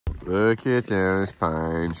Look at those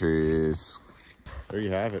pine trees. There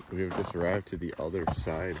you have it. We have just arrived to the other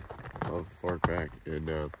side of Fort Peck, and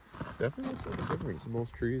definitely looks like a difference.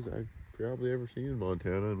 Most trees I've probably ever seen in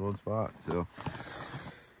Montana in one spot. So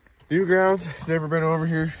new ground, never been over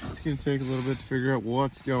here. It's gonna take a little bit to figure out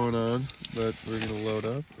what's going on, but we're gonna load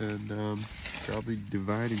up and probably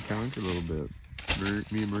divide and conquer a little bit.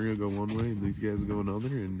 Me and Maria will go one way, and these guys will go another,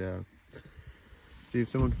 and see if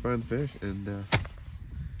someone can find the fish, and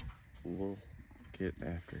we'll get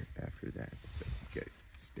after that. So you guys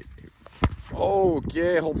stay tuned.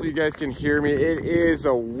 Okay, hopefully you guys can hear me. It is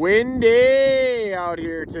a windy out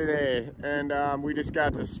here today, and we just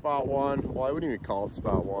got to spot one. Well, I wouldn't even call it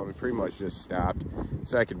spot one. We pretty much just stopped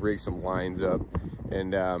so I could rig some lines up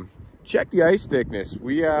and check the ice thickness.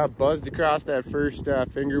 We buzzed across that first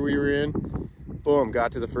finger we were in. Boom,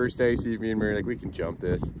 got to the first ice. Me and Mary like, we can jump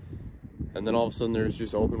this. And then all of a sudden there's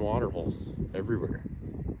just open water holes everywhere.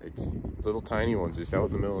 Like little tiny ones just out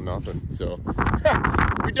in the middle of nothing. So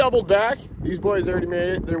we doubled back. These boys already made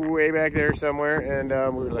it. They're way back there somewhere. And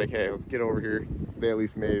we were like, hey, let's get over here. They at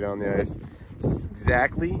least made it on the ice. So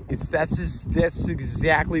that's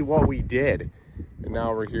exactly what we did. And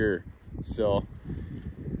now we're here. So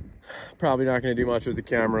probably not going to do much with the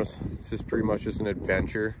cameras. This is pretty much just an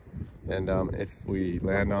adventure. And if we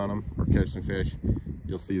land on them or catch some fish,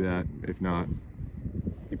 you'll see that. If not,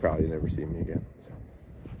 you probably never see me again. So,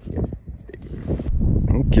 you guys, stay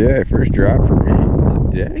tuned. Okay, first drop for me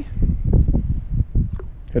today.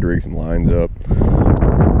 Had to rig some lines up.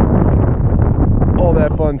 All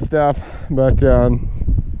that fun stuff. But,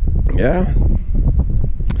 yeah.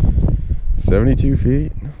 72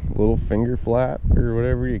 feet. Little finger flat, or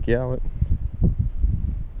whatever you call it.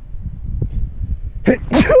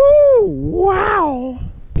 Wow!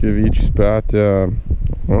 Give each spot,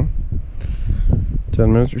 well,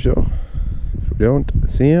 10 minutes or so. If we don't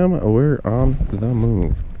see them, we're on the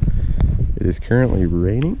move. It is currently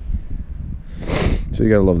raining, so you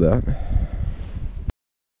gotta love that.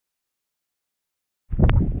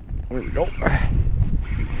 There we go.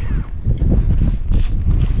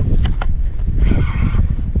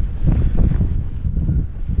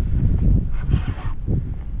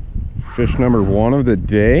 Fish number one of the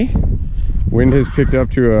day. Wind has picked up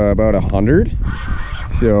to about 100,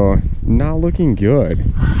 so it's not looking good,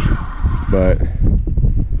 but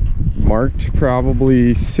marked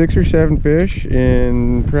probably 6 or 7 fish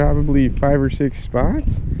in probably 5 or 6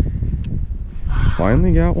 spots.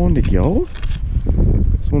 Finally got one to go.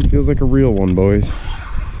 This one feels like a real one, boys.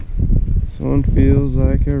 This one feels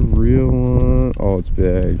like a real one. Oh, it's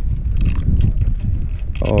big.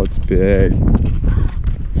 Oh, it's big.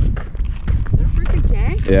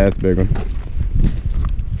 Yeah, it's a big one.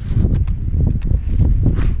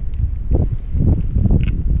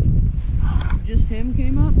 Just him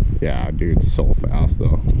came up? Yeah, dude, it's so fast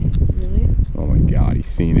though. Really? Oh my god, he's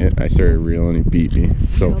seen it. I started reeling, he beat me.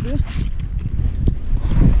 So.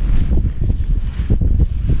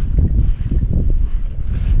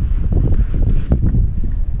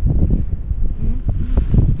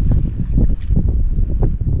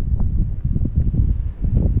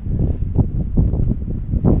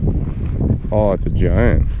 Oh, it's a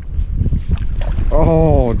giant.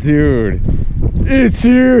 Oh, dude. It's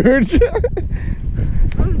huge.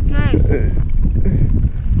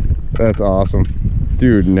 That's awesome.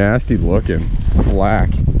 Dude, nasty looking. Black.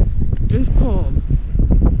 It's cold.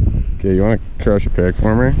 Okay, you want to crush a pick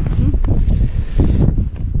for me? Mm-hmm.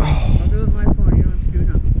 I'll do it with my phone. You don't have to do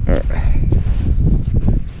nothing.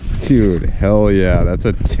 Alright. Dude, hell yeah. That's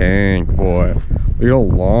a tank, boy. Look how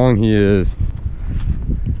long he is.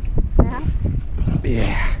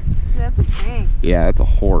 Yeah. That's a tank. Yeah, that's a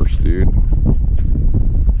horse, dude.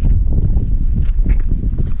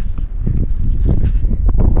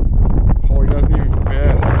 Oh, he doesn't even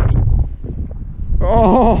fit.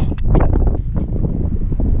 Oh!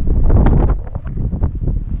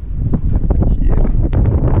 Yeah.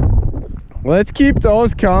 Let's keep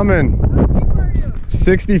those coming. How deep are you?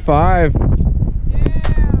 65. Yeah.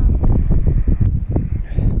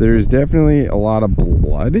 There's definitely a lot of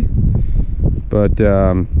blood. But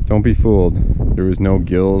don't be fooled. There was no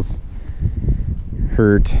gills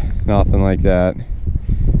hurt, nothing like that.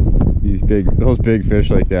 Those big fish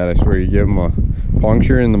like that, I swear, you give them a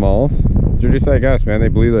puncture in the mouth, they're just like us, man. They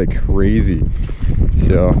bleed like crazy.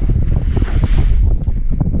 So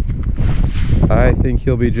I think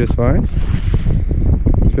he'll be just fine.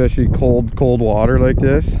 Especially cold water like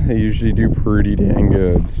this, they usually do pretty dang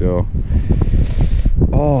good. So,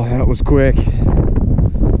 oh, that was quick.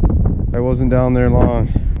 I wasn't down there long.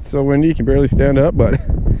 It's so windy, you can barely stand up, but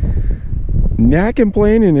not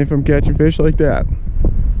complaining if I'm catching fish like that.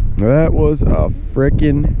 That was a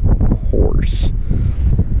freaking horse.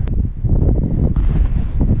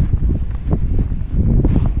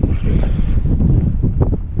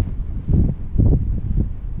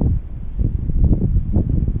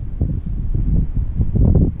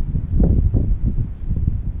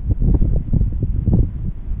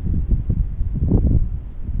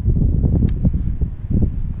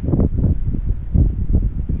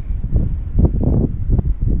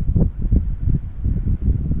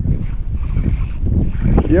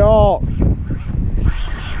 Yo!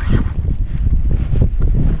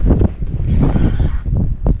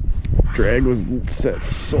 Drag was set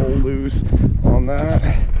so loose on that.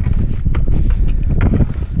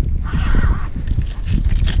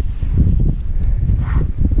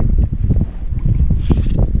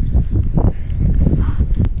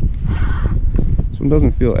 This one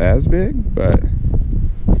doesn't feel as big, but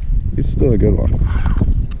it's still a good one.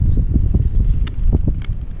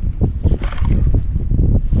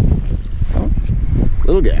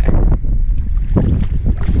 Little guy.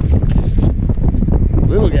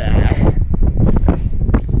 Little guy.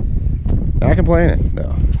 Not complaining,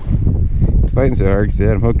 though. He's fighting so hard because he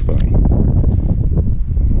had him hooked funny.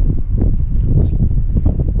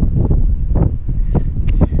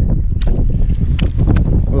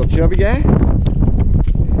 Little chubby guy.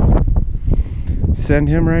 Send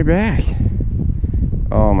him right back.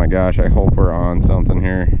 Oh my gosh, I hope we're on something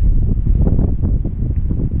here.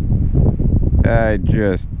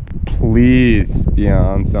 Please be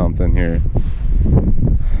on something here.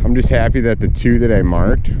 I'm just happy that the two that I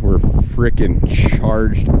marked were freaking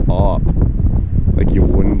charged up like you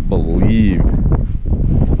wouldn't believe.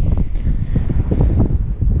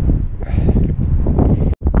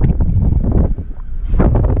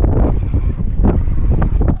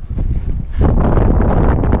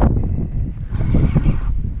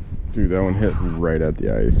 Dude, that one hit right at the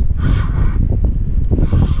ice.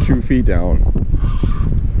 2 feet down.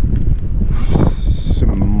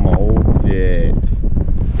 Smoked it.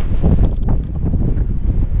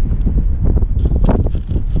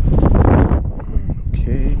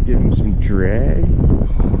 Okay, give him some drag.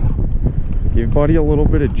 Give buddy a little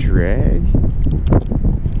bit of drag.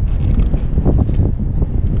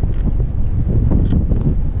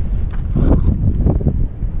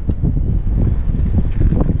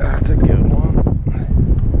 That's a good one.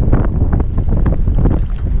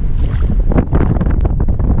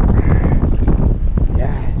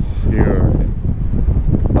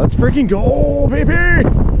 Let's freaking go, baby!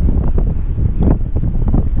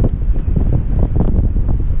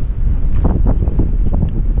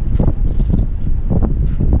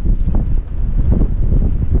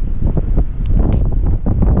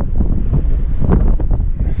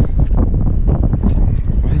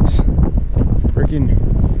 Let's freaking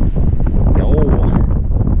go.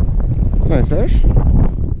 That's a nice fish.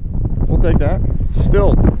 We'll take that.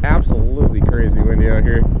 Still absolutely crazy windy out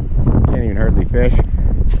here. Can't even hardly fish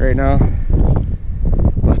right now,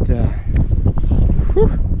 but whew.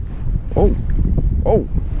 Oh,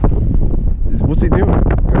 what's he doing?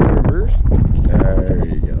 Going in reverse? There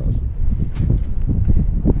he goes.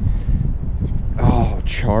 Oh,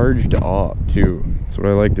 charged up too. That's what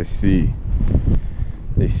I like to see.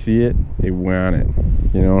 They see it, they want it.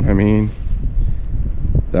 You know what I mean?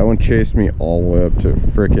 That one chased me all the way up to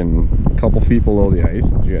frickin' a couple feet below the ice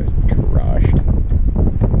and just crushed.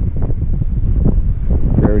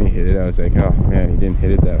 When he hit it, I was like, oh man, he didn't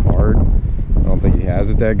hit it that hard. I don't think he has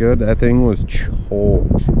it that good. That thing was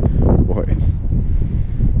choked, boys.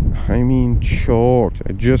 I mean choked.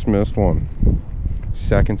 I just missed one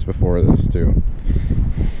seconds before this too.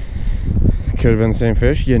 Could have been the same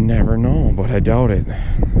fish, you never know, but I doubt it. I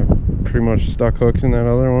pretty much stuck hooks in that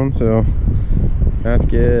other one, so that's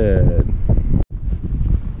good.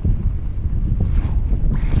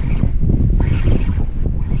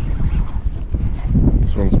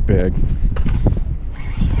 This one's big.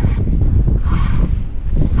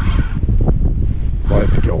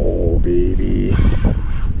 Let's go, baby.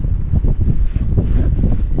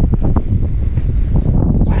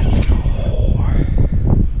 Let's go.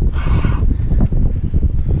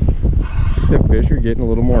 I think the fish are getting a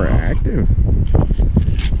little more active.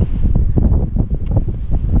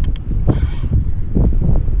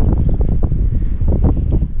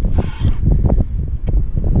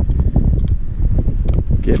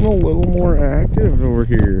 Getting a little more active over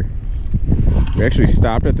here. We actually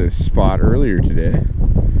stopped at this spot earlier today.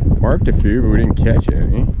 Marked a few, but we didn't catch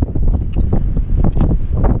any.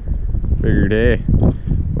 Figured, hey,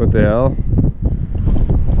 what the hell?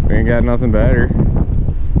 We ain't got nothing better.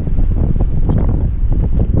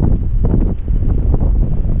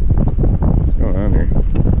 What's going on here?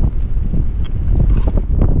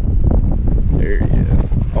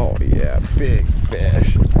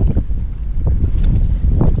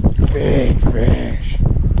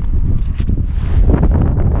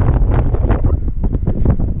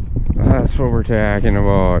 That's what we're talking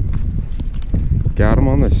about. Got him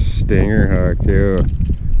on the stinger hook too.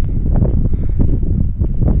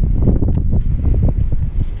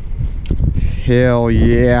 Hell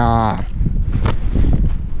yeah.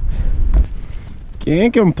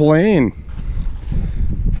 Can't complain.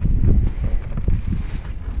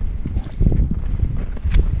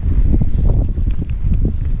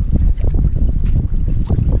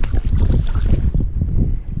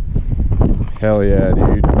 Hell yeah,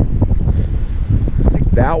 dude.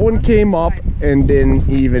 That one came up and didn't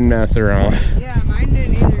even mess around. Yeah, mine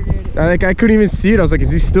didn't either, dude. I couldn't even see it. I was like,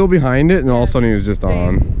 is he still behind it? And all of a sudden he was just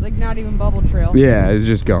on. Like not even bubble trail. Yeah, it's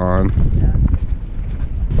just gone. Yeah.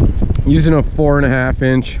 Using a 4.5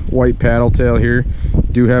 inch white paddle tail here.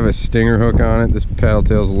 Do have a stinger hook on it. This paddle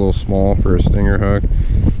tail is a little small for a stinger hook.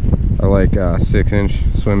 I like 6 inch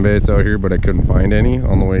swim baits out here, but I couldn't find any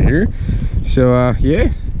on the way here. So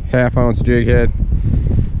yeah, 1/2 ounce jig head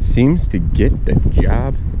seems to get the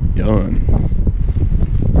job done.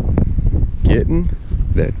 Getting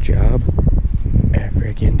the job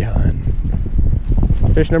freaking done.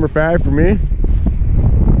 Fish number 5 for me.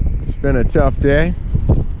 It's been a tough day.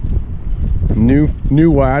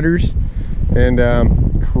 New waters and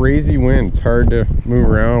crazy wind. It's hard to move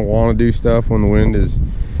around, want to do stuff when the wind is,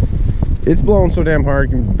 it's blowing so damn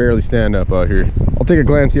hard you can barely stand up out here. I'll take a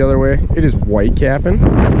glance the other way. It is white capping,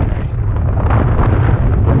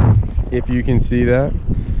 if you can see that.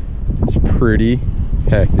 It's pretty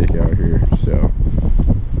hectic out here, so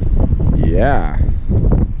yeah.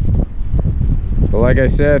 But like I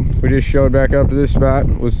said, we just showed back up to this spot.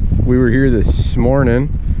 We were here this morning,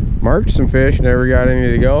 marked some fish, never got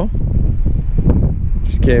any to go.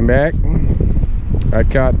 Just came back. I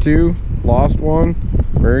caught 2, lost 1.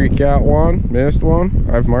 Murray caught 1, missed 1.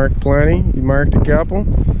 I've marked plenty. You marked a couple.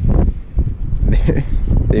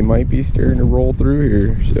 They might be starting to roll through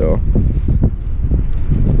here, so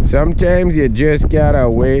sometimes you just gotta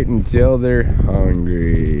wait until they're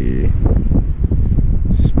hungry.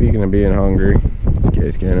 Speaking of being hungry, this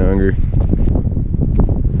guy's kind of hungry.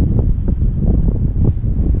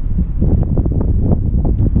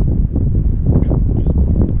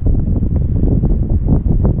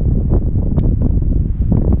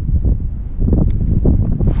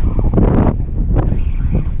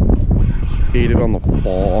 Ate it on the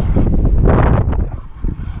fall.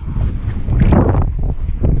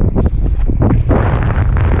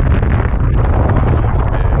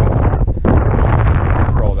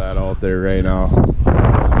 Throw that out there right now. This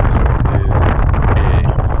one is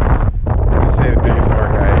I'd say the biggest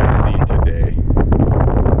mark I have seen today,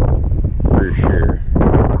 for sure.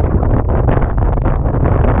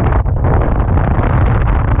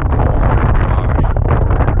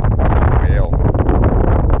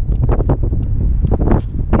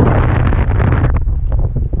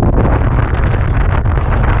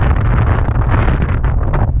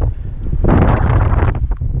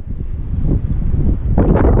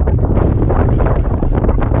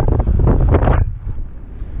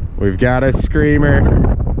 We've got a screamer.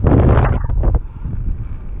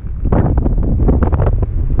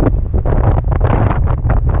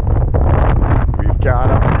 We've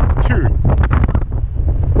got a 2.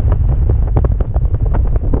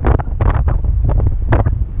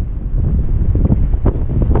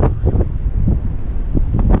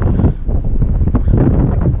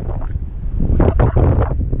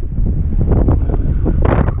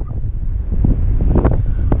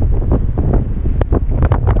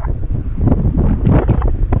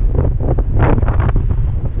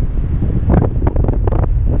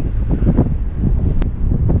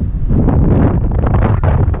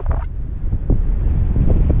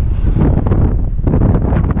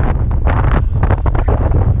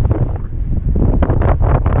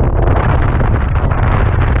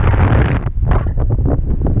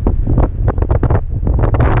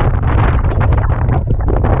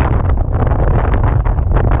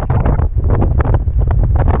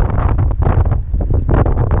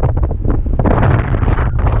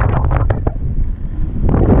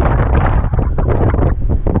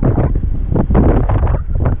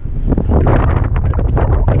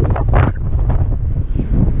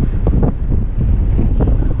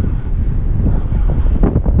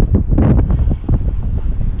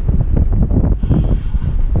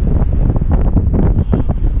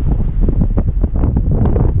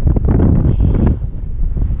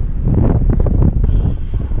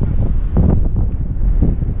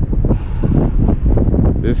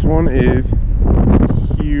 This one is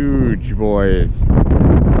huge, boys. All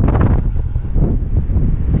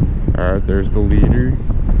right, there's the leader.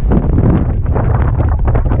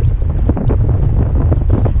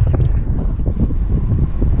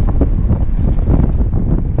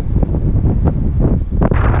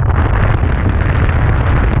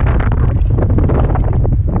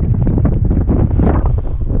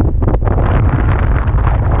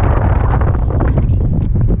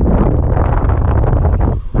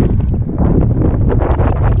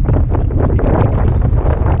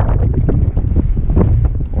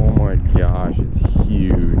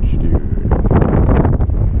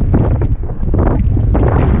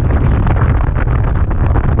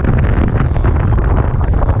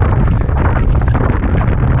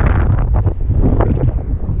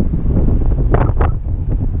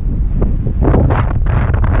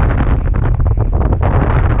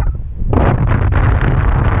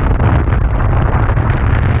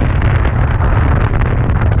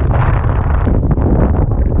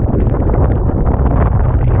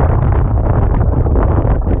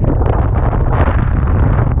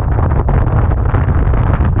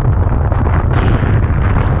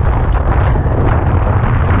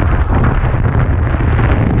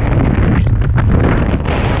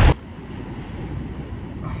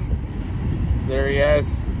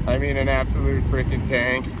 other freaking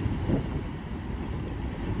tank.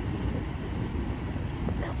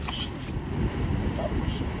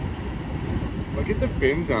 Look at the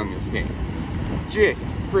fins on this thing. Just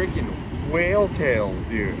freaking whale tails,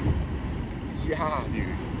 dude. Yeah, dude.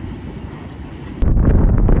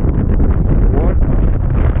 What a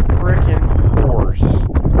freaking horse,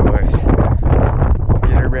 boys. Let's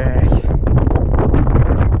get her back.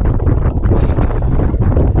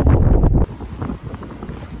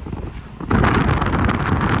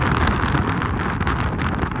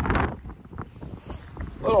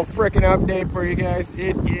 Little freaking update for you guys.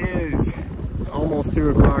 It is almost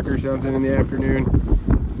 2 o'clock or something in the afternoon.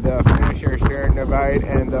 The fish are starting to bite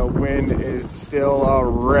and the wind is still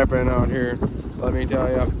ripping out here. Let me tell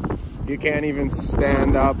you, you can't even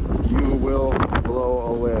stand up, you will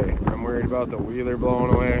blow away. I'm worried about the wheeler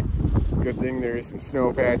blowing away. Good thing there's some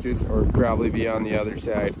snow patches, or probably be on the other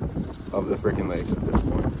side of the freaking lake at this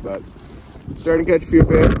point. But starting to catch a few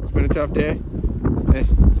fish. It's been a tough day. Hey,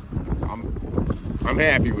 I'm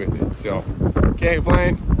happy with it, so can't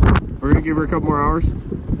complain. We're gonna give her a couple more hours,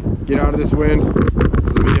 get out of this wind.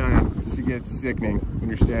 She gets sickening when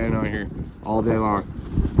you're standing out here all day long.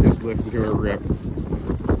 Just listen to her rip.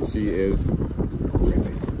 She is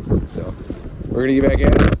ripping. So we're gonna get back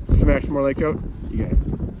at it, smash some more lake trout. You guys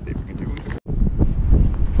stay freaking tuned.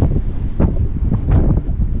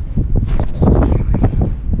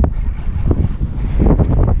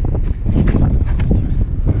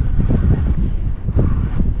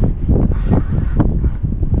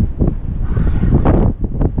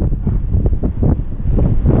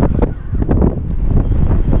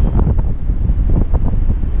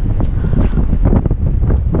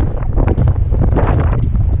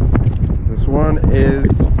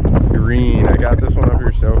 Is green. I got this one up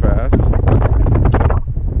here so fast.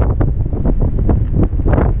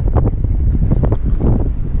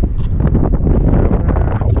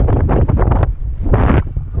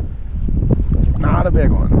 Not a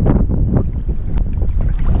big one.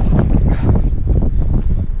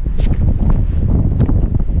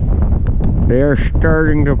 They're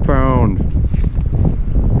starting to pound.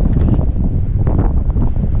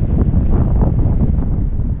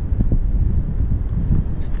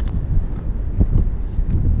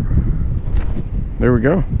 There we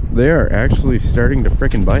go. They are actually starting to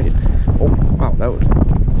frickin' bite. Oh, wow, that was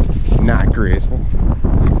not graceful.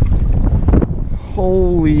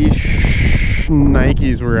 Holy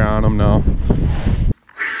Nikes were on them now.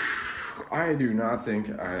 I do not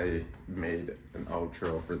think I made an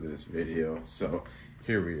outro for this video, so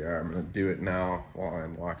here we are. I'm gonna do it now while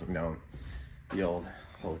I'm walking down the old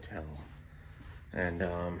hotel. And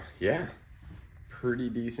yeah, pretty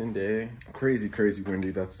decent day. Crazy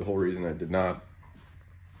windy. That's the whole reason I did not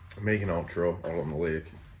make an outro out on the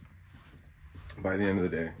lake. By the end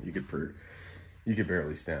of the day, you could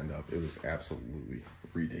barely stand up. It was absolutely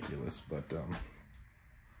ridiculous. But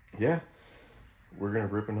yeah, we're gonna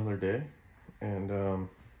rip another day and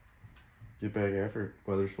get back after it.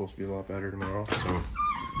 Weather's supposed to be a lot better tomorrow, so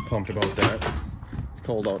pumped about that. It's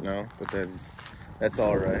cold out now, but that's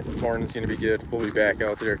all right. Morning's gonna be good. We'll be back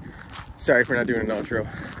out there. Sorry for not doing an outro.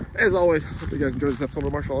 As always, hope you guys enjoyed this episode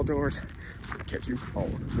of Martial Outdoors. Catch you all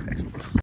in the next one.